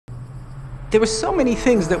There were so many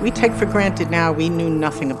things that we take for granted now we knew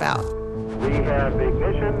nothing about. We have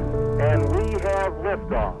ignition and we have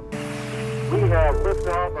liftoff. We have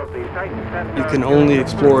liftoff of the Titan. You can only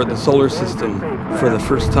explore the solar system for the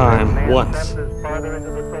first time once.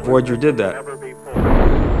 Voyager did that.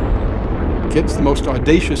 It's the most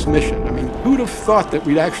audacious mission. I mean, who'd have thought that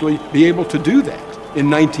we'd actually be able to do that in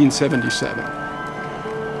 1977?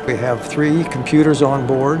 We have 3 computers on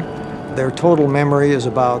board. Their total memory is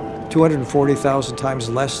about 240,000 times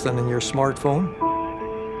less than in your smartphone.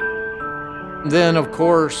 Then, of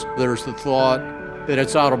course, there's the thought that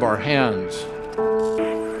it's out of our hands.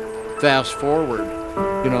 Fast forward,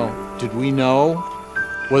 did we know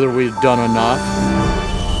whether we'd done enough?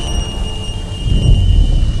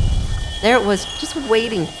 There it was, just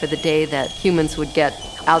waiting for the day that humans would get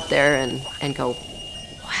out there and go,